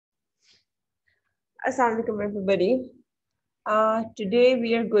Assalamu alaikum, everybody. Today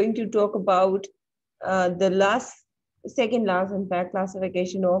we are going to talk about second last, in fact,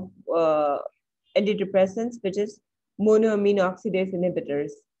 classification of antidepressants, which is monoamine oxidase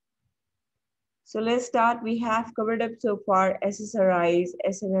inhibitors. So let's start. We have covered up so far SSRIs,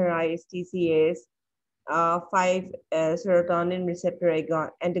 SNRIs, TCAs, 5 serotonin receptor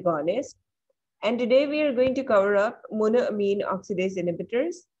antagonists. And today we are going to cover up monoamine oxidase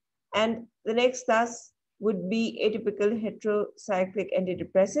inhibitors. And the next class would be atypical heterocyclic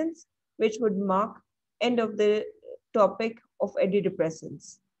antidepressants, which would mark end of the topic of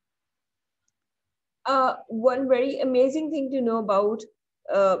antidepressants. One very amazing thing to know about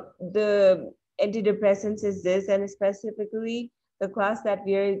the antidepressants is this, and specifically the class that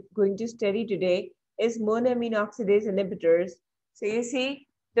we are going to study today is monoamine oxidase inhibitors. So you see,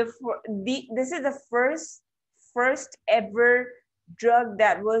 this is the first ever drug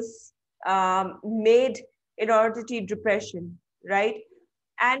that was made in order to treat depression, right?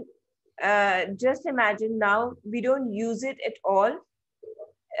 And just imagine now we don't use it at all.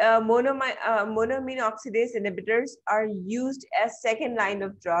 Monoamine oxidase inhibitors are used as second line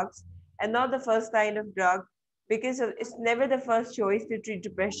of drugs and not the first line of drug because it's never the first choice to treat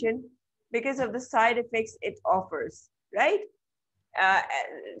depression because of the side effects it offers, right? Uh,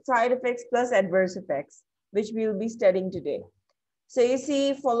 Side effects plus adverse effects, which we will be studying today. So you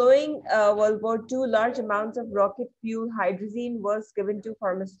see, following World War II, large amounts of rocket fuel hydrazine was given to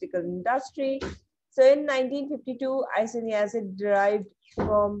pharmaceutical industry. So in 1952, isoniazid derived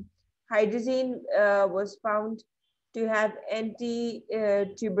from hydrazine was found to have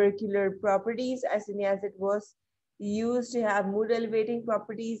anti-tubercular properties. Isoniazid was used to have mood elevating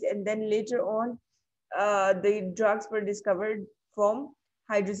properties, and then later on, the drugs were discovered from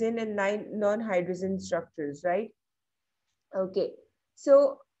hydrazine and non-hydrazine structures, right? Okay,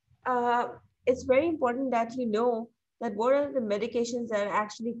 so it's very important that you know that what are the medications that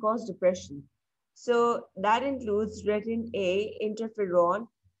actually cause depression. So that includes retin A, interferon,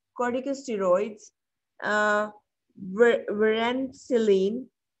 corticosteroids, uh, varenicline.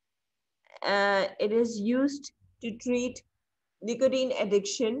 It is used to treat nicotine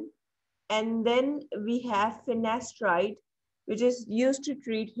addiction. And then we have finasteride, which is used to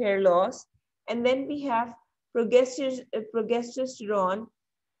treat hair loss. And then we have progesterone,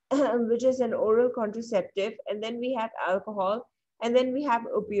 which is an oral contraceptive. And then we have alcohol. And then we have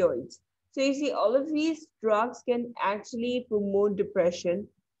opioids. So you see, all of these drugs can actually promote depression.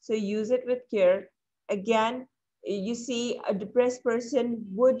 So use it with care. Again, you see, a depressed person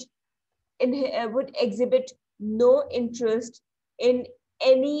would exhibit no interest in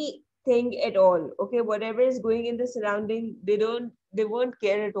anything at all. Okay, whatever is going in the surrounding, they won't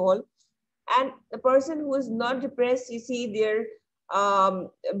care at all. And the person who is not depressed, you see, their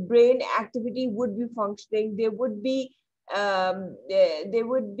brain activity would be functioning. They would be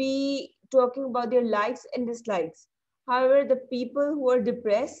talking about their likes and dislikes. However, the people who are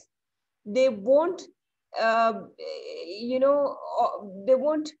depressed, they won't uh, they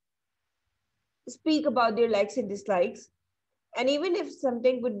won't speak about their likes and dislikes. And even if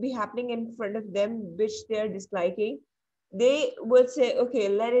something would be happening in front of them, which they're disliking, they would say, okay,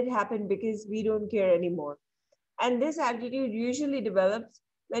 let it happen because we don't care anymore. And this attitude usually develops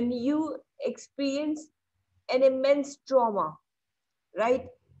when you experience an immense trauma, right?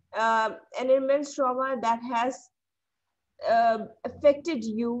 An immense trauma that has affected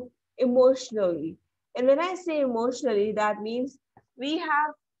you emotionally. And when I say emotionally, that means we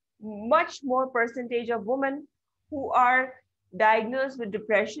have much more percentage of women who are diagnosed with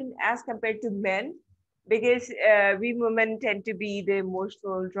depression as compared to men, because we women tend to be the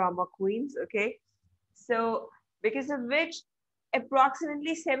emotional drama queens. Okay, so because of which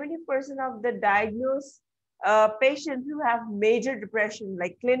approximately 70% of the diagnosed patients who have major depression,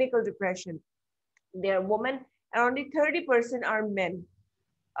 like clinical depression, they are women, and only 30% are men.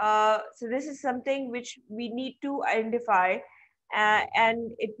 So this is something which we need to identify,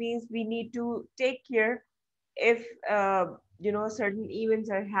 and it means we need to take care if certain events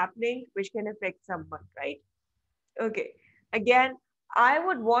are happening which can affect someone, right? Okay. Again, I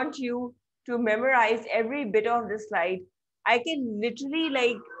would want you to memorize every bit of the slide. I can literally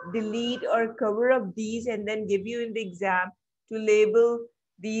like delete or cover up these and then give you in the exam to label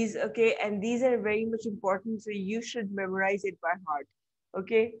these, okay? And these are very much important, so you should memorize it by heart,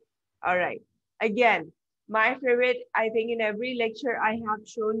 okay? All right. Again, my favorite, I think in every lecture I have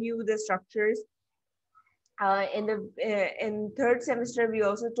shown you the structures. In third semester, we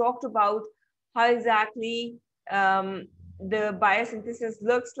also talked about how exactly the biosynthesis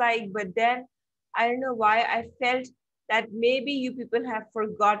looks like, but then I don't know why I felt that maybe you people have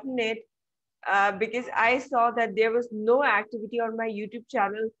forgotten it, because I saw that there was no activity on my YouTube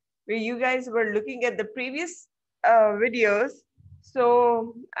channel where you guys were looking at the previous videos.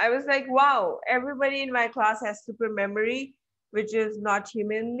 So I was like, wow, everybody in my class has super memory, which is not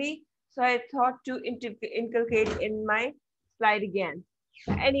humanly. So I thought to inculcate in my slide again.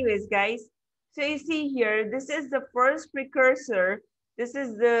 Anyways, guys, so you see here, this is the first precursor. This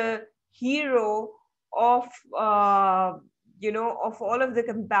is the hero of, of all of the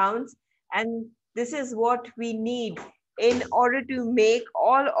compounds. And this is what we need in order to make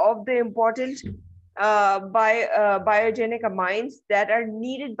all of the important biogenic amines that are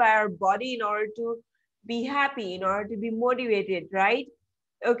needed by our body in order to be happy, in order to be motivated, right?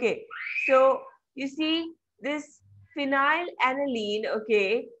 Okay, so you see this phenylalanine,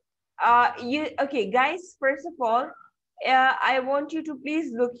 okay? Okay, guys, first of all, I want you to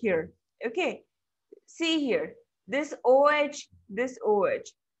please look here, okay? See here, this OH, this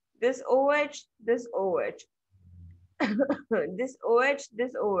OH, this OH, this OH, this OH,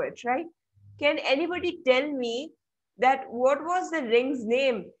 this OH, right? Can anybody tell me that what was the ring's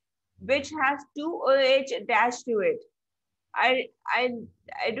name which has two OH attached to it? I I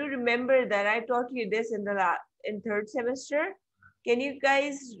I do remember that I taught you this in in third semester. Can you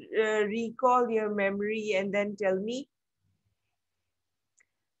guys recall your memory and then tell me?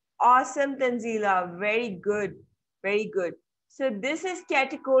 Awesome, Tanzila. Very good. Very good. So this is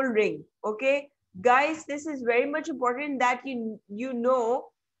catechol ring. Okay, guys, this is very much important that you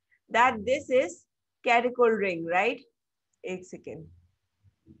know that this is catechol ring, right? One second.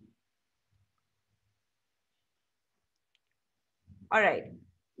 All right.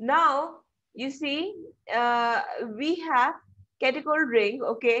 Now you see, we have catechol ring,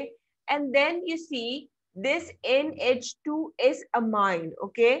 okay, and then you see this NH2 is amine,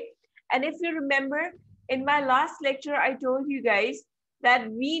 okay. And if you remember, in my last lecture, I told you guys that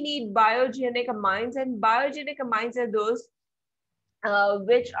we need biogenic amines, and biogenic amines are those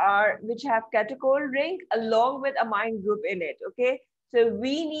which have catechol ring along with amine group in it. Okay, so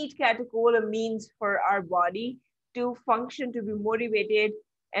we need catecholamines for our body to function, to be motivated,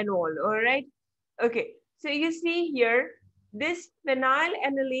 and all. All right. Okay. So you see here, this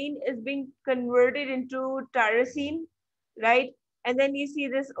phenylalanine is being converted into tyrosine, right? And then you see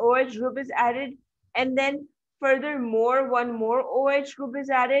this OH group is added, and then furthermore, one more OH group is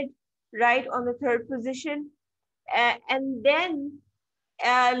added, right, on the third position. And then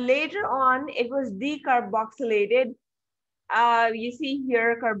later on, it was decarboxylated. You see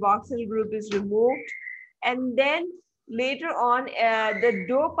here, carboxyl group is removed. And then later on, the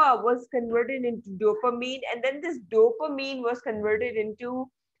dopa was converted into dopamine. And then this dopamine was converted into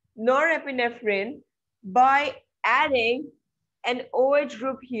norepinephrine by adding an OH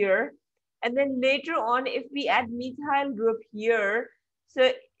group here. And then later on, if we add methyl group here,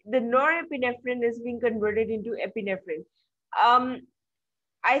 so the norepinephrine is being converted into epinephrine.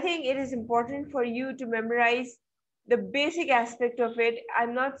 I think it is important for you to memorize the basic aspect of it.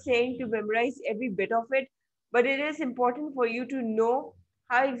 I'm not saying to memorize every bit of it, but it is important for you to know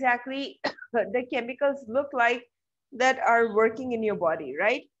how exactly the chemicals look like that are working in your body,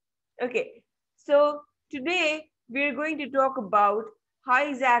 right? Okay, so today we're going to talk about how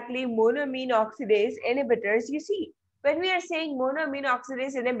exactly monoamine oxidase inhibitors, you see, when we are saying monoamine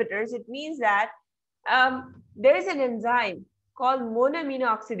oxidase inhibitors, it means that there is an enzyme called monoamine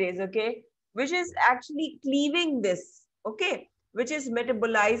oxidase, okay, which is actually cleaving this, okay, which is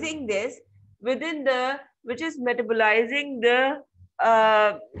metabolizing this within the, which is metabolizing the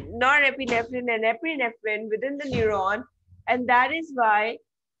norepinephrine and epinephrine within the neuron. And that is why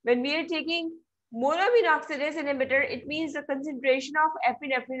when we are taking monoamine oxidase inhibitor, it means the concentration of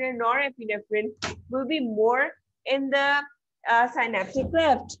epinephrine and norepinephrine will be more in the synaptic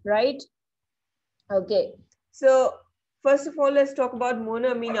cleft, right? Okay, so first of all, let's talk about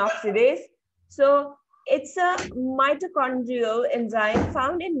monoamine oxidase. So it's a mitochondrial enzyme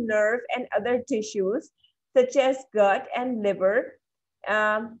found in nerve and other tissues, such as gut and liver.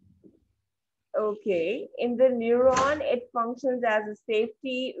 Okay, in the neuron, it functions as a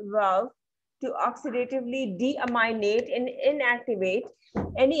safety valve to oxidatively deaminate and inactivate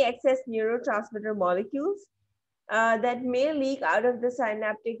any excess neurotransmitter molecules that may leak out of the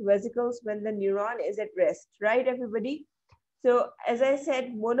synaptic vesicles when the neuron is at rest, right, everybody? So as I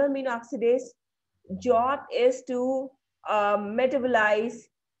said, monoamine oxidase job is to metabolize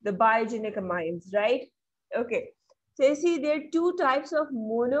the biogenic amines, right? Okay, so you see there are two types of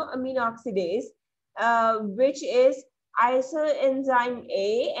monoamine oxidase, which is isoenzyme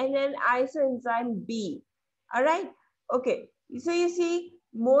A and then isoenzyme B, all right? Okay, so you see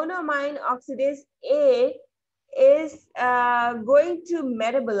monoamine oxidase A is going to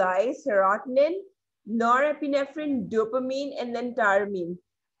metabolize serotonin, norepinephrine, dopamine, and then tyramine.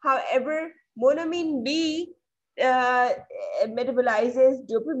 However, monoamine B metabolizes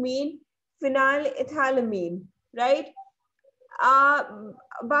dopamine, phenylethylamine, right? Uh,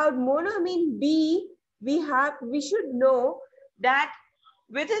 about monoamine B, we should know that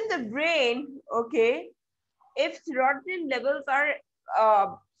within the brain, okay, if serotonin levels are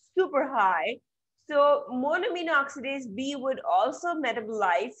super high, so monoamine oxidase B would also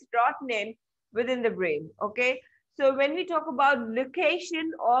metabolize serotonin within the brain. Okay, so when we talk about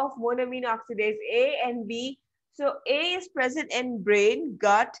location of monoamine oxidase A and B, so A is present in brain,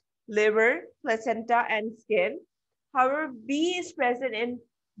 gut, liver, placenta, and skin. However, B is present in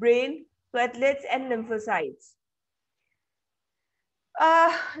brain, platelets, and lymphocytes.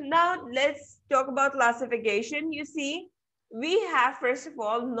 Now let's talk about classification. You see, we have first of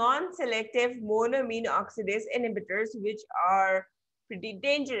all non-selective monoamine oxidase inhibitors, which are pretty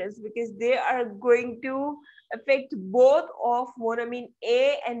dangerous because they are going to affect both of monoamine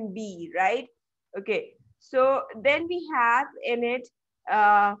A and B, right? Okay, so then we have in it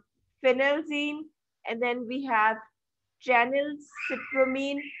phenelzine, and then we have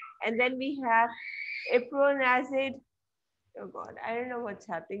tranylcypromine, and then we have ipronazid. Oh God, I don't know what's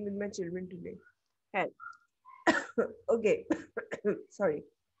happening with my children today. Hell. Okay, sorry.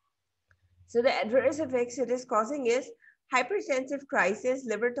 So the adverse effects it is causing is hypertensive crisis,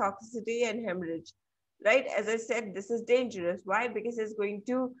 liver toxicity, and hemorrhage. Right? As I said, this is dangerous. Why? Because it's going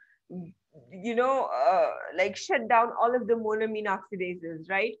to, like shut down all of the monoamine oxidases,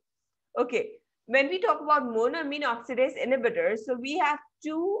 right? Okay. When we talk about monoamine oxidase inhibitors, so we have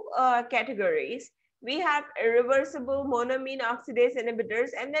two categories. We have irreversible monoamine oxidase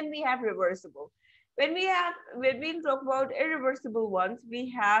inhibitors, and then we have reversible. When we talk about irreversible ones, we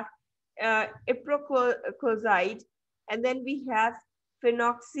have iproclozide, and then we have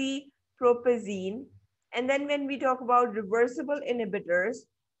phenoxypropazine. And then when we talk about reversible inhibitors,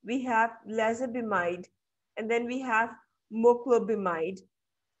 we have lazabimide, and then we have moclobemide.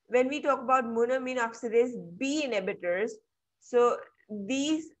 When we talk about monoamine oxidase B inhibitors, so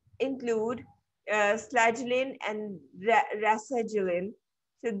these include selegiline and rasagiline.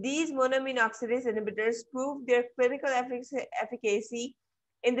 So these monoamine oxidase inhibitors prove their clinical efficacy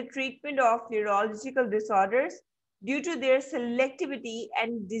in the treatment of neurological disorders due to their selectivity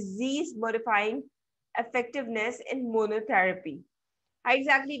and disease-modifying effectiveness in monotherapy. How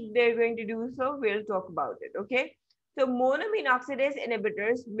exactly they're going to do so, we'll talk about it, okay? So monoamine oxidase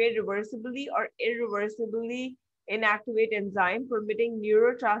inhibitors may reversibly or irreversibly inactivate enzyme, permitting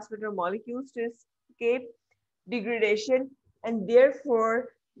neurotransmitter molecules to escape degradation, and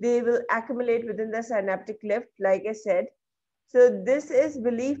therefore they will accumulate within the synaptic cleft, like I said. So this is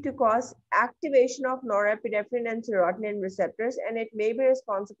believed to cause activation of norepinephrine and serotonin receptors, and it may be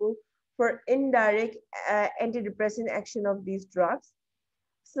responsible for indirect antidepressant action of these drugs.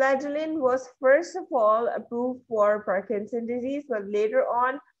 Selegiline was first of all approved for Parkinson's disease, but later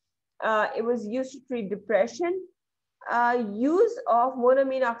on it was used to treat depression. Use of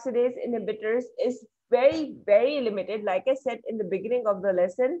monoamine oxidase inhibitors is very, very limited. Like I said in the beginning of the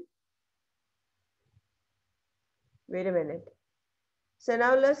lesson. Wait a minute. So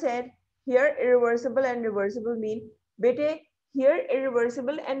now let's say here irreversible and reversible mean. Bete, here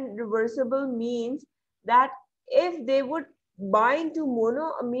irreversible and reversible means that if they would bind to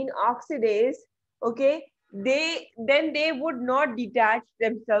monoamine oxidase, okay, then they would not detach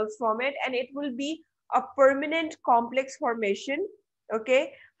themselves from it, and it will be a permanent complex formation.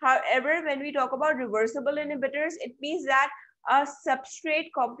 Okay. However, when we talk about reversible inhibitors, it means that a substrate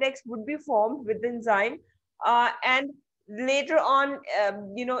complex would be formed with the enzyme, and later on,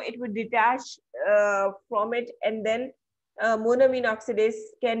 it would detach from it, and then monoamine oxidase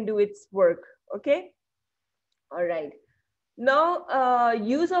can do its work. Okay. All right. Now,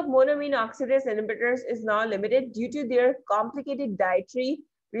 use of monoamine oxidase inhibitors is now limited due to their complicated dietary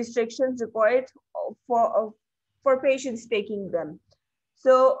restrictions required for patients taking them.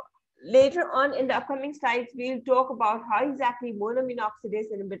 So later on in the upcoming slides, we'll talk about how exactly monoamine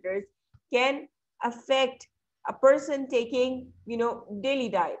oxidase inhibitors can affect a person taking, daily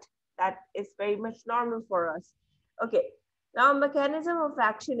diet. That is very much normal for us. Okay. Now, mechanism of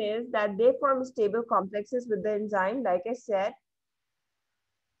action is that they form stable complexes with the enzyme, like I said.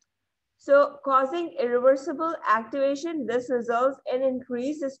 So causing irreversible activation, this results in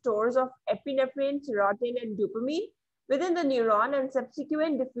increased stores of epinephrine, serotonin, and dopamine within the neuron and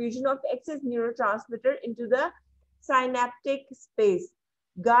subsequent diffusion of excess neurotransmitter into the synaptic space.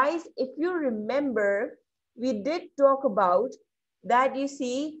 Guys, if you remember, we did talk about that, you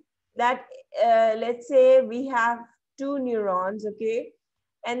see, that let's say we have two neurons, okay,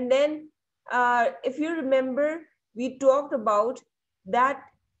 and then if you remember, we talked about that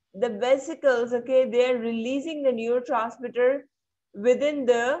the vesicles, okay, they're releasing the neurotransmitter within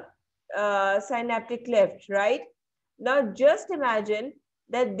the synaptic cleft, right? Now just imagine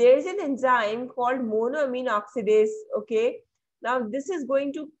that there's an enzyme called monoamine oxidase, okay. Now this is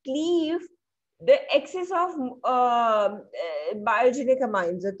going to cleave the excess of biogenic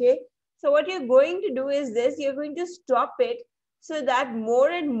amines, okay. So what you're going to do is this, you're going to stop it so that more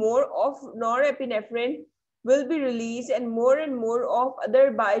and more of norepinephrine will be released and more of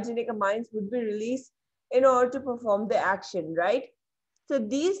other biogenic amines would be released in order to perform the action, right? So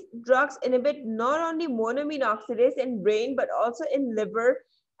these drugs inhibit not only monoamine oxidase in brain, but also in liver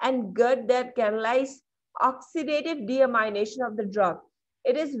and gut that catalyze oxidative deamination of the drug.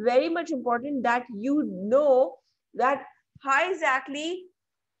 It is very much important that you know that how exactly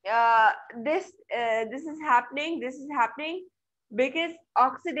uh, this is happening. This is happening because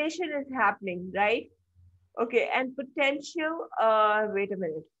oxidation is happening, right? Okay, and potential. Wait a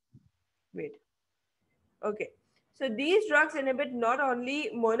minute. Wait. Okay. So these drugs inhibit not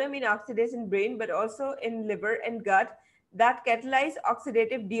only monoamine oxidase in brain, but also in liver and gut that catalyze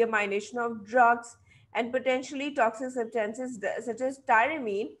oxidative deamination of drugs and potentially toxic substances such as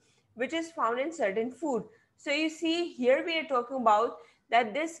tyramine, which is found in certain food. So you see here we are talking about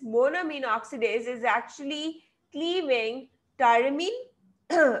that this monoamine oxidase is actually cleaving tyramine.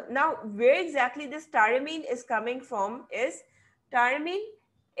 Now, where exactly this tyramine is coming from is tyramine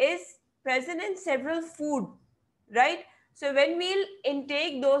is present in several food, right? So when we'll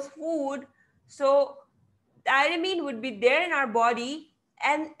intake those food, so tyramine would be there in our body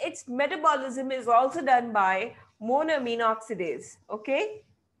and its metabolism is also done by monoamine oxidase, okay?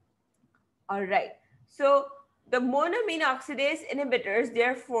 All right. So the monoamine oxidase inhibitors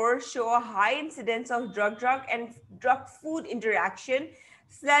therefore show a high incidence of drug-drug and drug-food interaction.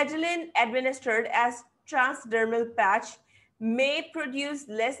 Selegiline administered as transdermal patch may produce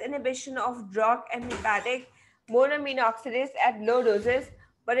less inhibition of drug and hepatic monoamine oxidase at low doses,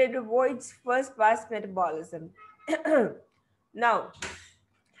 but it avoids first-pass metabolism. Now,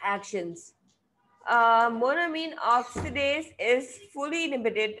 actions. Monoamine oxidase is fully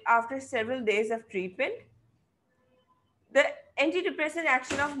inhibited after several days of treatment. The antidepressant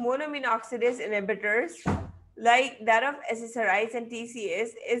action of monoamine oxidase inhibitors, like that of SSRIs and TCAs,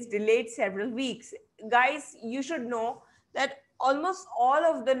 is delayed several weeks. Guys, you should know that almost all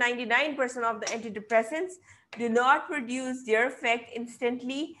of the 99% of the antidepressants do not produce their effect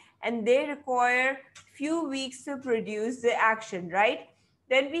instantly and they require few weeks to produce the action, right?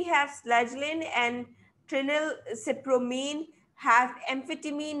 Then we have selegiline and phenylcypromine have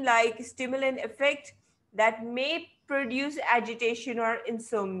amphetamine-like stimulant effect that may produce agitation or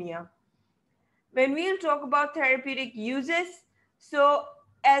insomnia. When we'll talk about therapeutic uses, so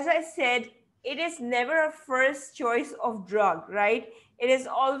as I said, it is never a first choice of drug, right? It is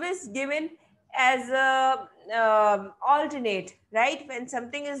always given as a alternate, right? When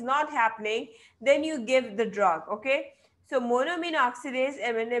something is not happening, then you give the drug, okay? So monoamine oxidase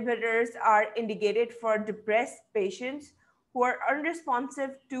inhibitors are indicated for depressed patients who are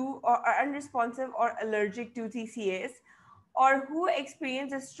unresponsive or allergic to TCAs, or who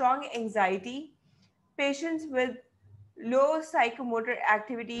experience a strong anxiety. Patients with low psychomotor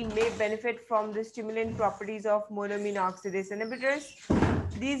activity may benefit from the stimulant properties of monoamine oxidase inhibitors.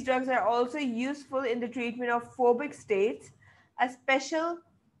 These drugs are also useful in the treatment of phobic states, a special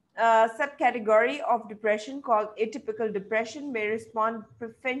subcategory of depression called atypical depression may respond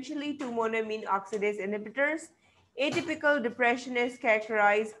preferentially to monoamine oxidase inhibitors. Atypical depression is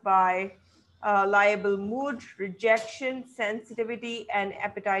characterized by liable mood, rejection, sensitivity, and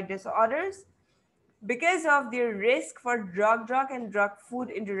appetite disorders. Because of their risk for drug-drug and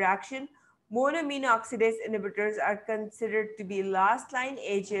drug-food interaction, monoamine oxidase inhibitors are considered to be last-line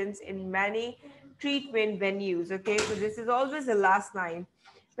agents in many treatment venues. Okay, so this is always the last line.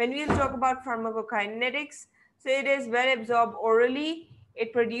 When we'll talk about pharmacokinetics, so it is well absorbed orally.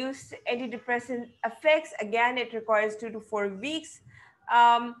 It produces antidepressant effects. Again, it requires 2 to 4 weeks.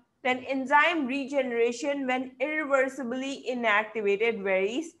 Then enzyme regeneration when irreversibly inactivated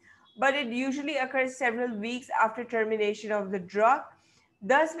varies, but it usually occurs several weeks after termination of the drug.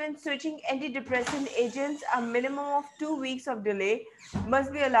 Thus, when switching antidepressant agents, a minimum of 2 weeks of delay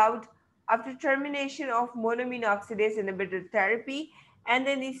must be allowed after termination of monoamine oxidase inhibitor therapy and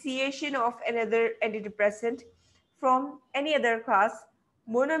the initiation of another antidepressant from any other class.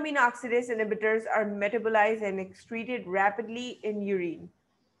 Monoamine oxidase inhibitors are metabolized and excreted rapidly in urine.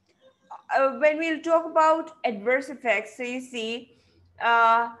 When we'll talk about adverse effects, so you see,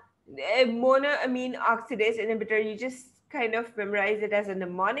 uh, Monoamine oxidase inhibitor, you just kind of memorize it as a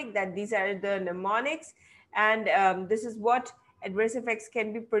mnemonic, that these are the mnemonics. And this is what adverse effects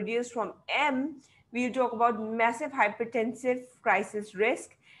can be produced from. M, we'll talk about massive hypertensive crisis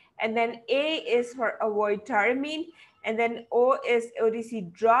risk. And then A is for avoid tyramine. And then O is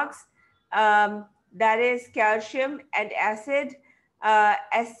OTC drugs. That is calcium and acid,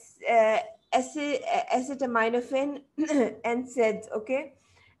 acetaminophen, and SEDS, okay?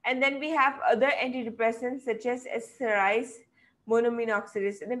 And then we have other antidepressants such as SSRIs, monoamine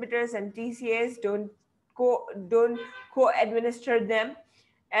oxidase inhibitors, and TCAs. Don't co-administer them.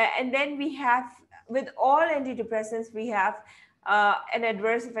 And then we have, with all antidepressants, we have an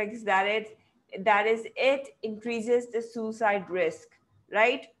adverse effects that is it increases the suicide risk,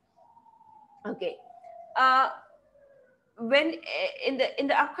 right? Okay. Uh, when in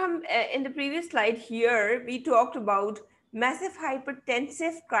the outcome in the previous slide here, we talked about massive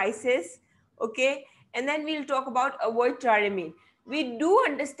hypertensive crisis, okay, and then we'll talk about avoid tyramine. We do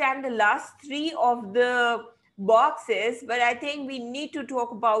understand the last three of the boxes, but I think we need to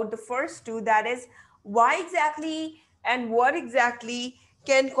talk about the first two, that is why exactly and what exactly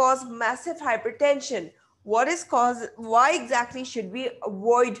can cause massive hypertension. Why exactly should we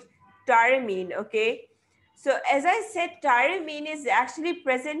avoid tyramine, okay? So as I said, tyramine is actually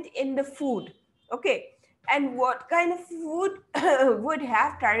present in the food. Okay. And what kind of food would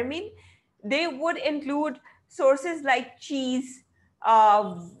have tyramine? They would include sources like cheese,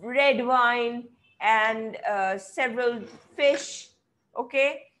 red wine, and several fish.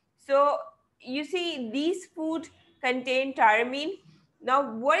 Okay. So you see, these food contain tyramine. Now,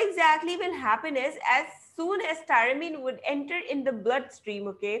 what exactly will happen is, as soon as tyramine would enter in the bloodstream,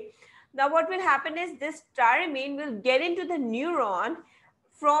 okay, now what will happen is this tyramine will get into the neuron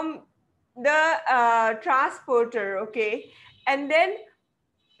from the transporter, okay, and then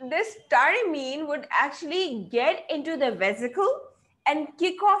this tyramine would actually get into the vesicle and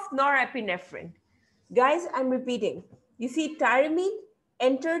kick off norepinephrine. Guys, I'm repeating. You see, tyramine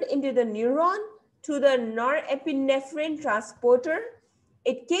entered into the neuron to the norepinephrine transporter.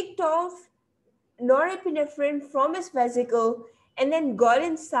 It kicked off norepinephrine from its vesicle and then got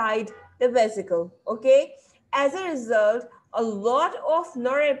inside the vesicle. Okay. As a result, a lot of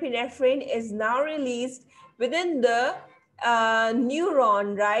norepinephrine is now released within the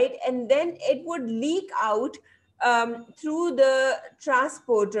neuron, right? And then it would leak out through the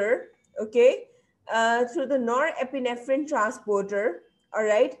transporter, okay, through the norepinephrine transporter, all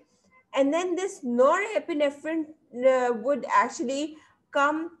right. And then this norepinephrine would actually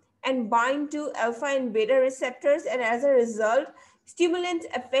come and bind to alpha and beta receptors, and as a result, stimulant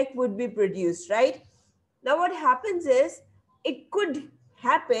effect would be produced, right? Now what happens is, it could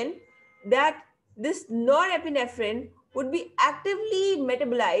happen that this norepinephrine would be actively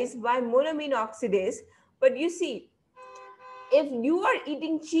metabolized by monoamine oxidase. But you see, if you are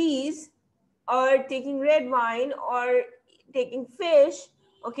eating cheese or taking red wine or taking fish,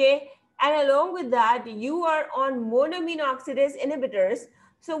 okay, and along with that you are on monoamine oxidase inhibitors,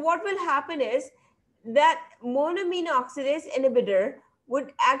 so what will happen is that monoamine oxidase inhibitor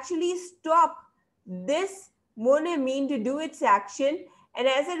would actually stop this monoamine to do its action, and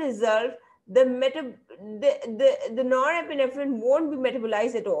as a result the norepinephrine won't be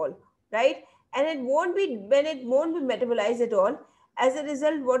metabolized at all, right? And it won't be metabolized at all, as a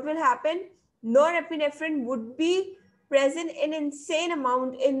result what will happen, norepinephrine would be present in insane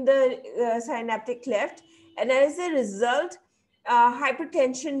amount in the synaptic cleft, and as a result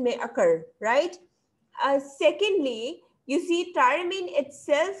hypertension may occur, right? Secondly, you see, tyramine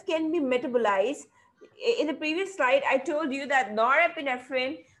itself can be metabolized. In the previous slide, I told you that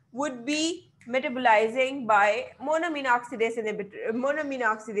norepinephrine would be metabolizing by monoamine oxidase inhibitor, monoamine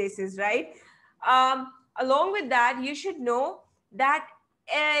oxidases, right? Along with that, you should know that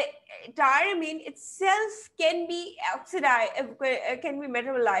uh, tyramine itself can be oxidized, can be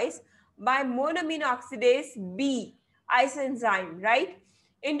metabolized by monoamine oxidase B isoenzyme, right,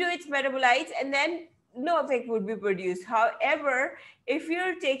 into its metabolites, and then no effect would be produced. However, if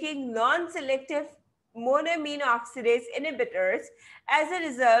you're taking non-selective monoamine oxidase inhibitors, as a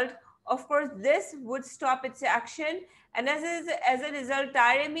result, of course, this would stop its action, and as a result,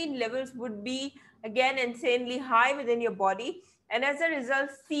 tyramine levels would be again insanely high within your body, and as a result,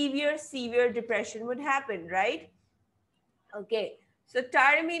 severe depression would happen, right? Okay, so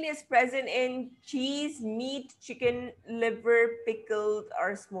tyramine is present in cheese, meat, chicken, liver, pickled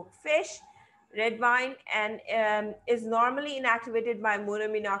or smoked fish, red wine, and is normally inactivated by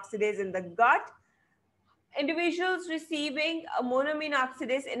monoamine oxidase in the gut. Individuals receiving a monoamine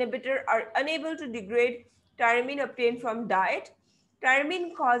oxidase inhibitor are unable to degrade tyramine obtained from diet.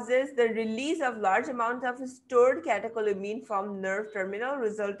 Tyramine causes the release of large amounts of stored catecholamine from nerve terminal,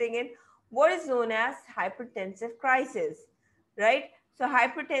 resulting in what is known as hypertensive crisis, right? So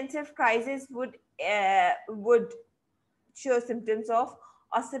hypertensive crisis would show symptoms of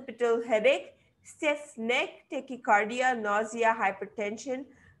occipital headache, stiff neck, tachycardia, nausea, hypertension,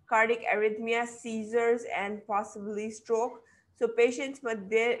 cardiac arrhythmia, seizures, and possibly stroke. So patients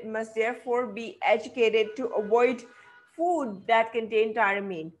must therefore be educated to avoid food that contain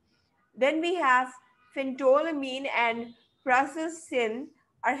tyramine. Then we have phentolamine and prazosin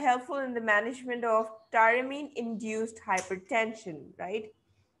are helpful in the management of tyramine-induced hypertension, right?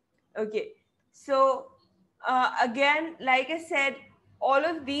 Okay, so again, like I said, all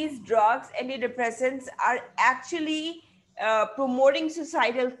of these drugs, antidepressants, are actually promoting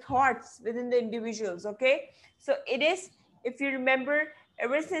suicidal thoughts within the individuals. Okay, so it is, if you remember,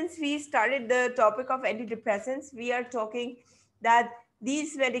 ever since we started the topic of antidepressants, we are talking that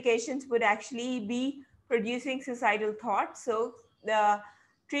these medications would actually be producing suicidal thoughts. So the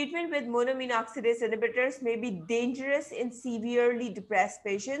treatment with monoamine oxidase inhibitors may be dangerous in severely depressed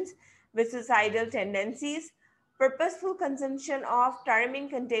patients with suicidal tendencies. Purposeful consumption of tyramine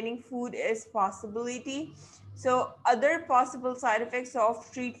containing food is possibility. So other possible side effects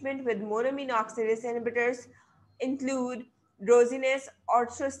of treatment with monoamine oxidase inhibitors include drowsiness,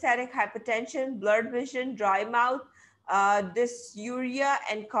 orthostatic hypotension, blurred vision, dry mouth, dysuria,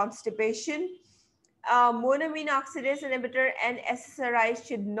 and constipation. Monoamine oxidase inhibitor and SSRIs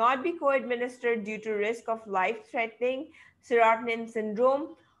should not be co-administered due to risk of life-threatening serotonin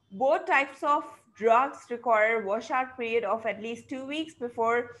syndrome. Both types of drugs require washout period of at least 2 weeks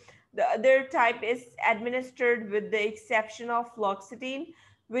before the other type is administered, with the exception of fluoxetine,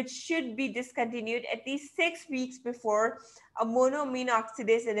 which should be discontinued at least 6 weeks before a monoamine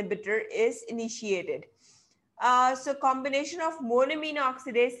oxidase inhibitor is initiated. So combination of monoamine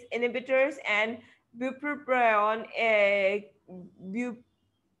oxidase inhibitors and bupropion, bu,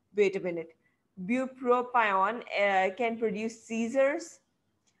 wait a minute, bupropion can produce seizures.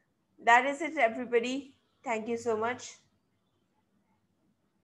 That is it, everybody. Thank you so much.